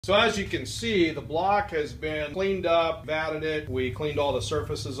So as you can see, the block has been cleaned up, vatted it, we cleaned all the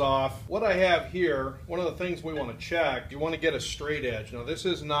surfaces off. What I have here, one of the things we want to check, you want to get a straight edge. Now this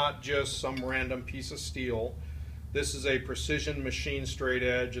is not just some random piece of steel. This is a precision machine straight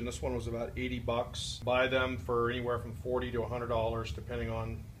edge, and this one was about 80 bucks. Buy them for anywhere from $40 to $100 depending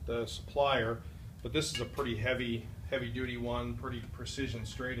on the supplier. But this is a pretty heavy duty one, pretty precision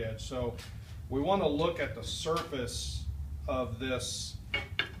straight edge. So we want to look at the surface of this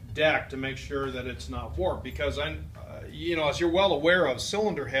deck to make sure that it's not warped, because you know, as you're well aware of,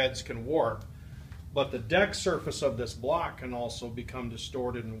 cylinder heads can warp, but the deck surface of this block can also become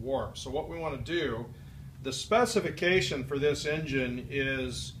distorted and warped. So what we want to do, the specification for this engine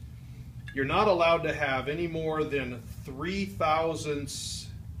is you're not allowed to have any more than 0.003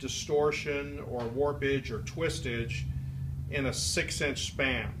 distortion or warpage or twistage in a 6-inch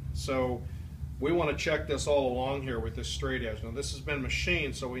span. So we want to check this all along here with this straight edge. Now this has been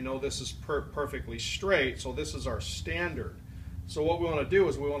machined, so we know this is perfectly straight, so this is our standard. So what we want to do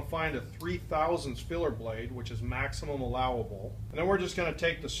is we want to find a 0.003 filler blade, which is maximum allowable, and then we're just going to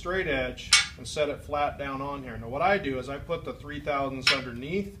take the straight edge and set it flat down on here. Now what I do is I put the 0.003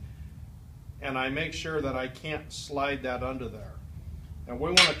 underneath, and I make sure that I can't slide that under there. And we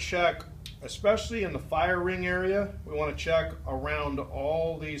want to check, especially in the fire ring area, we want to check around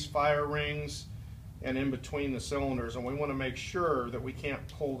all these fire rings and in between the cylinders, and we want to make sure that we can't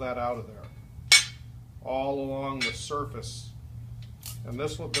pull that out of there. All along the surface. And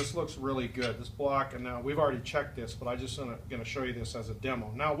this looks really good, this block, and now we've already checked this, but I'm just going to show you this as a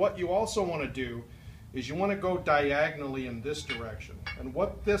demo. Now what you also want to do is you want to go diagonally in this direction. And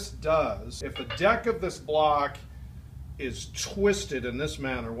what this does, if the deck of this block is twisted in this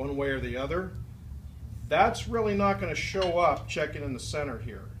manner, one way or the other, that's really not going to show up checking in the center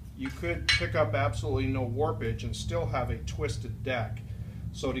here. You could pick up absolutely no warpage and still have a twisted deck.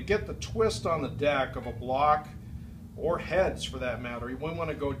 So to get the twist on the deck of a block, or heads for that matter, we want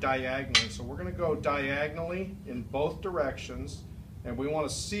to go diagonally. So we're going to go diagonally in both directions, and we want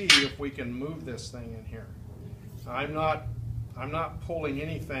to see if we can move this thing in here. I'm not pulling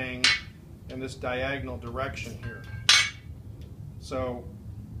anything in this diagonal direction here. So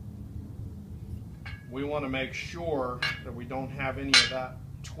we want to make sure that we don't have any of that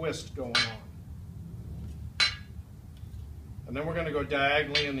twist going on. And then we're going to go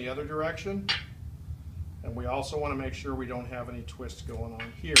diagonally in the other direction. And we also want to make sure we don't have any twist going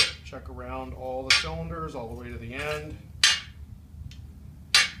on here. Check around all the cylinders all the way to the end.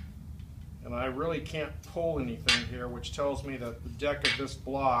 And I really can't pull anything here, which tells me that the deck of this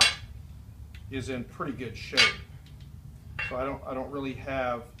block is in pretty good shape. So I don't really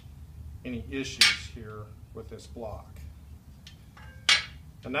have any issues here with this block.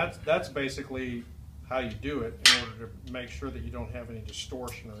 And that's basically how you do it in order to make sure that you don't have any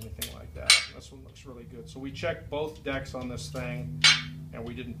distortion or anything like that. This one looks really good. So we checked both decks on this thing and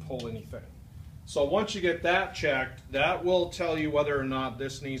we didn't pull anything. So once you get that checked, that will tell you whether or not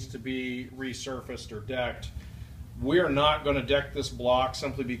this needs to be resurfaced or decked. We are not going to deck this block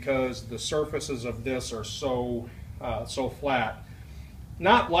simply because the surfaces of this are so flat.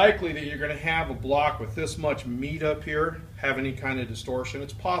 Not likely that you're going to have a block with this much meat up here have any kind of distortion.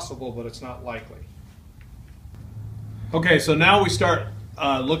 It's possible, but it's not likely. Okay, so now we start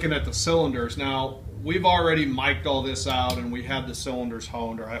looking at the cylinders. Now, we've already mic'd all this out and we have the cylinders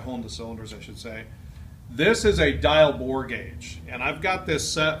honed, or I honed the cylinders, I should say. This is a dial bore gauge, and I've got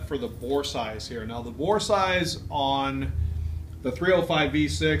this set for the bore size here. Now, the bore size on the 305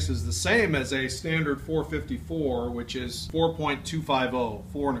 V6 is the same as a standard 454, which is 4.250,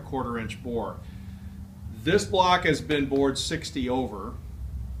 4¼ inch bore. This block has been bored 60 over,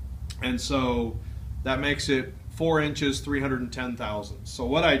 and so that makes it 4 inches, 310 thousandths. So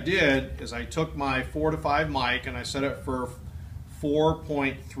what I did is I took my 4 to 5 mic and I set it for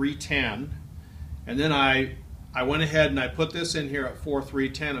 4.310, and then I went ahead and I put this in here at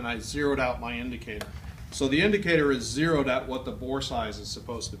 4.310 and I zeroed out my indicator. So the indicator is zeroed at what the bore size is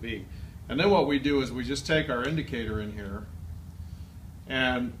supposed to be. And then what we do is we just take our indicator in here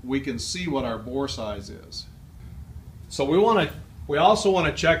and we can see what our bore size is. So we also want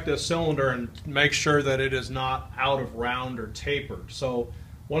to check this cylinder and make sure that it is not out of round or tapered. So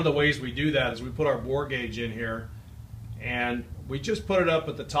one of the ways we do that is we put our bore gauge in here and we just put it up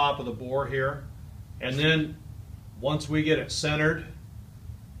at the top of the bore here, and then once we get it centered,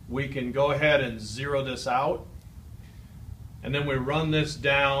 we can go ahead and zero this out, and then we run this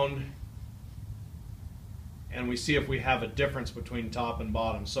down and we see if we have a difference between top and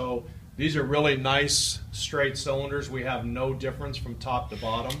bottom. So these are really nice straight cylinders. We have no difference from top to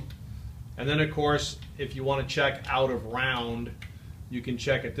bottom. And then of course, if you want to check out of round, you can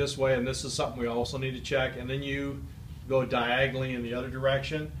check it this way, and this is something we also need to check. And then you go diagonally in the other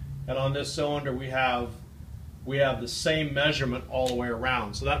direction, and on this cylinder we have the same measurement all the way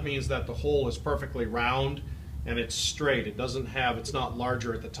around. So that means that the hole is perfectly round and it's straight. It's not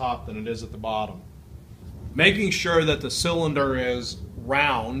larger at the top than it is at the bottom. Making sure that the cylinder is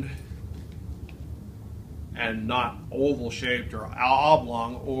round and not oval shaped or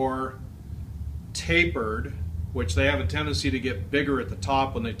oblong or tapered, which they have a tendency to get bigger at the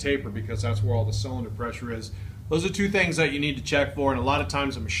top when they taper because that's where all the cylinder pressure is. Those are two things that you need to check for, and a lot of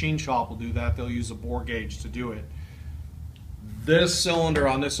times a machine shop will do that. They'll use a bore gauge to do it. This cylinder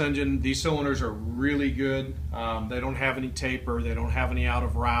on this engine, these cylinders are really good. They don't have any taper, they don't have any out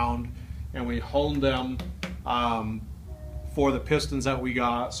of round, and we honed them for the pistons that we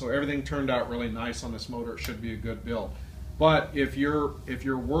got, so everything turned out really nice on this motor. It should be a good build. But if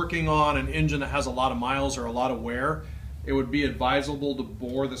you're working on an engine that has a lot of miles or a lot of wear, it would be advisable to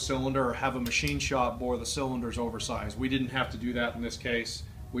bore the cylinder or have a machine shop bore the cylinders oversized. We didn't have to do that in this case.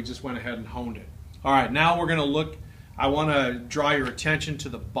 We just went ahead and honed it. All right, now we're going to look. I want to draw your attention to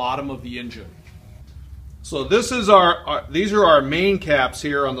the bottom of the engine. So this is these are our main caps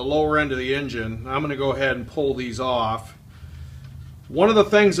here on the lower end of the engine. I'm going to go ahead and pull these off. One of the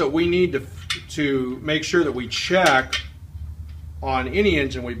things that we need to make sure that we check on any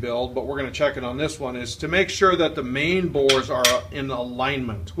engine we build, but we're going to check it on this one, is to make sure that the main bores are in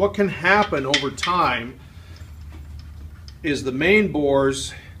alignment. What can happen over time is the main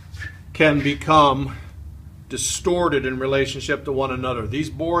bores can become distorted in relationship to one another. These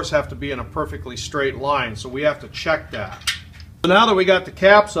bores have to be in a perfectly straight line, so we have to check that. So now that we got the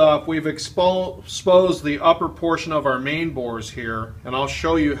caps off, we've exposed the upper portion of our main bores here, and I'll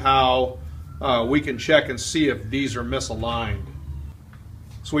show you how we can check and see if these are misaligned.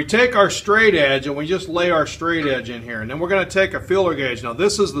 So we take our straight edge and we just lay our straight edge in here, and then we're going to take a feeler gauge. Now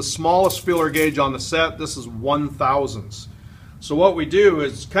this is the smallest feeler gauge on the set. This is 1/1000. So what we do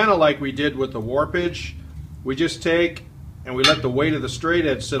is kind of like we did with the Warpage. We just take and we let the weight of the straight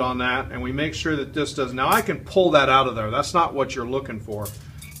edge sit on that, and we make sure that this does. Now I can pull that out of there. That's not what you're looking for.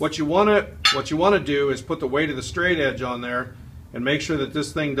 What you want to do is put the weight of the straight edge on there and make sure that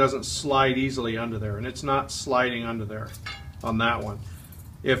this thing doesn't slide easily under there, and it's not sliding under there on that one.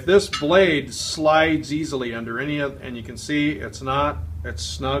 If this blade slides easily under any of, and you can see it's not, it's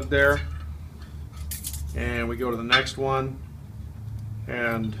snug there, and we go to the next one,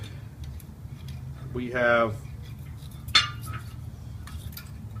 and we have, let's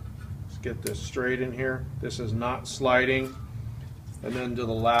get this straight in here, this is not sliding, and then to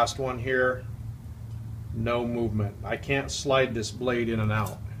the last one here, no movement. I can't slide this blade in and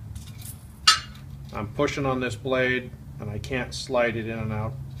out. I'm pushing on this blade and I can't slide it in and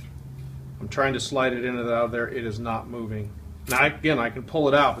out. I'm trying to slide it in and out of there. It is not moving. Now again, I can pull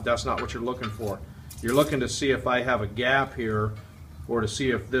it out, but that's not what you're looking for. You're looking to see if I have a gap here, or to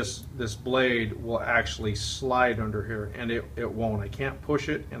see if this blade will actually slide under here, and it won't. I can't push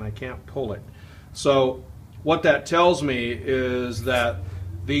it and I can't pull it. So what that tells me is that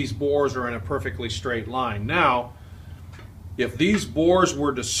these bores are in a perfectly straight line. Now, if these bores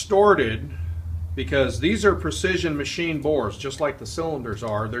were distorted, because these are precision machine bores, just like the cylinders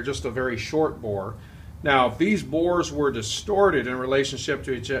are, they're just a very short bore. Now, if these bores were distorted in relationship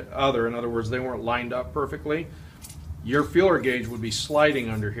to each other, in other words, they weren't lined up perfectly, your feeler gauge would be sliding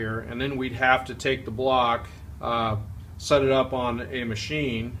under here, and then we'd have to take the block, set it up on a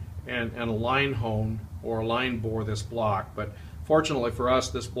machine, and line hone or line bore this block. But fortunately for us,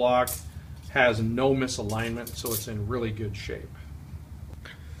 this block has no misalignment, so it's in really good shape.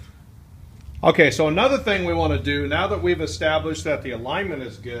 Okay, so another thing we want to do, now that we've established that the alignment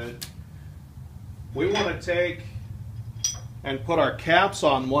is good, we want to take and put our caps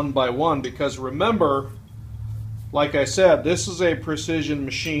on one by one, because remember, like I said, this is a precision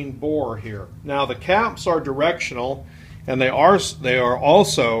machine bore here. Now the caps are directional, and they are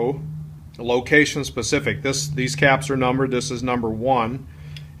also location specific. These caps are numbered. This is number 1,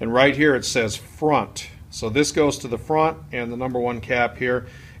 and right here it says front. So this goes to the front, and the number 1 cap here.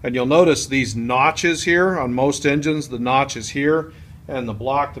 And you'll notice these notches here on most engines. The notch is here, and the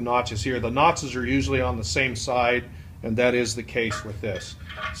block, the notch is here. The notches are usually on the same side, and that is the case with this.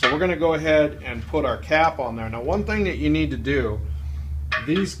 So we're going to go ahead and put our cap on there. Now, one thing that you need to do,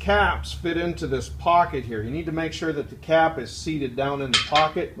 these caps fit into this pocket here. You need to make sure that the cap is seated down in the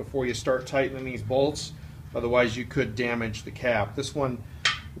pocket before you start tightening these bolts. Otherwise, you could damage the cap. This one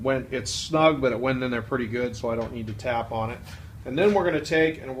it's snug, but it went in there pretty good, so I don't need to tap on it. And then we're going to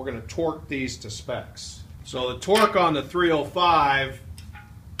take and we're going to torque these to specs. So the torque on the 305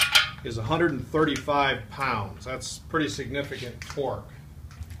 is 135 pounds. That's pretty significant torque.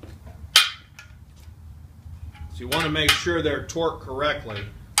 So you want to make sure they're torqued correctly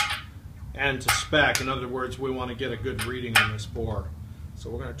and to spec. In other words, we want to get a good reading on this bore. So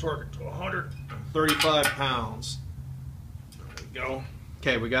we're going to torque it to 135 pounds. There we go.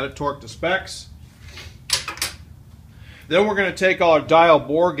 Okay, we got it torqued to specs. Then we're going to take our dial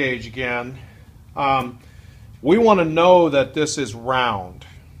bore gauge again. We want to know that this is round.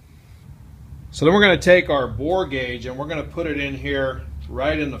 So then we're going to take our bore gauge and we're going to put it in here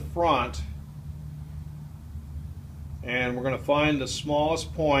right in the front. And we're going to find the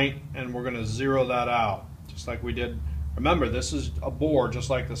smallest point and we're going to zero that out, just like we did. Remember, this is a bore just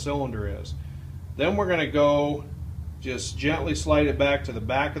like the cylinder is. Then we're going to go just gently slide it back to the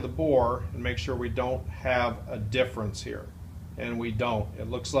back of the bore and make sure we don't have a difference here. And we don't. It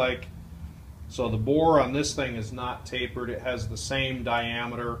looks like, so the bore on this thing is not tapered. It has the same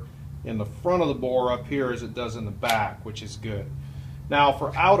diameter in the front of the bore up here as it does in the back, which is good. Now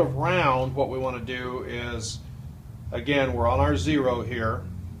for out of round, what we want to do is, again, we're on our zero here,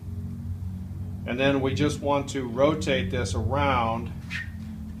 and then we just want to rotate this around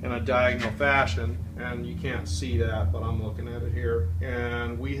in a diagonal fashion, and you can't see that, but I'm looking at it here,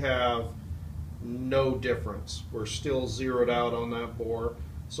 and we have no difference. We're still zeroed out on that bore.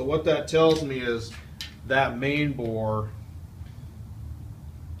 So what that tells me is that main bore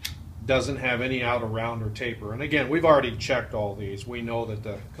doesn't have any out of round or taper. And again, we've already checked all these. We know that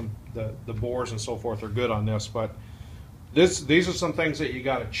the bores and so forth are good on this, but these are some things that you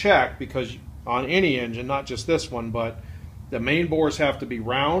got to check, because on any engine, not just this one, but the main bores have to be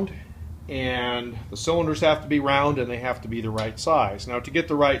round and the cylinders have to be round and they have to be the right size. Now to get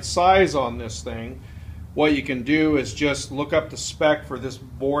the right size on this thing, what you can do is just look up the spec for this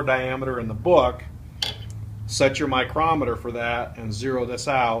bore diameter in the book, set your micrometer for that and zero this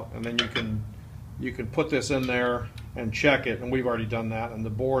out, and then you can put this in there and check it, and we've already done that, and the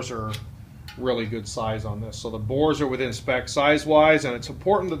bores are really good size on this. So the bores are within spec size wise, and it's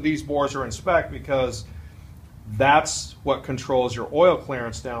important that these bores are in spec because that's what controls your oil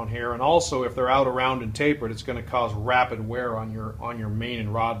clearance down here, and also if they're out around and tapered, it's going to cause rapid wear on your main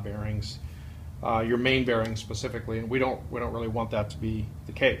and rod bearings, your main bearings specifically, and we don't really want that to be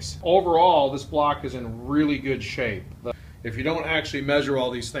the case. Overall, this block is in really good shape. If you don't actually measure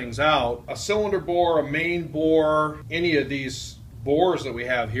all these things out, a cylinder bore, a main bore, any of these bores that we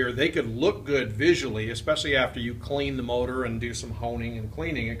have here, they could look good visually, especially after you clean the motor and do some honing and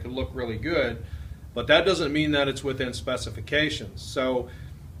cleaning. It could look really good, but that doesn't mean that it's within specifications. So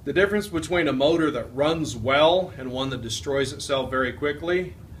the difference between a motor that runs well and one that destroys itself very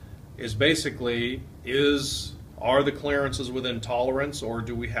quickly is basically, are the clearances within tolerance, or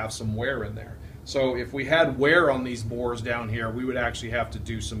do we have some wear in there? So if we had wear on these bores down here, we would actually have to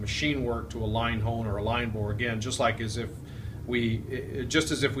do some machine work to a line hone or a line bore, again, just as if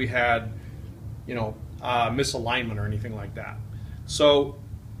we had, misalignment or anything like that. So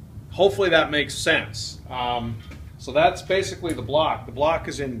hopefully that makes sense. So that's basically the block. The block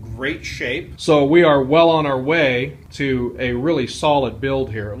is in great shape. So we are well on our way to a really solid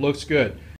build here. It looks good.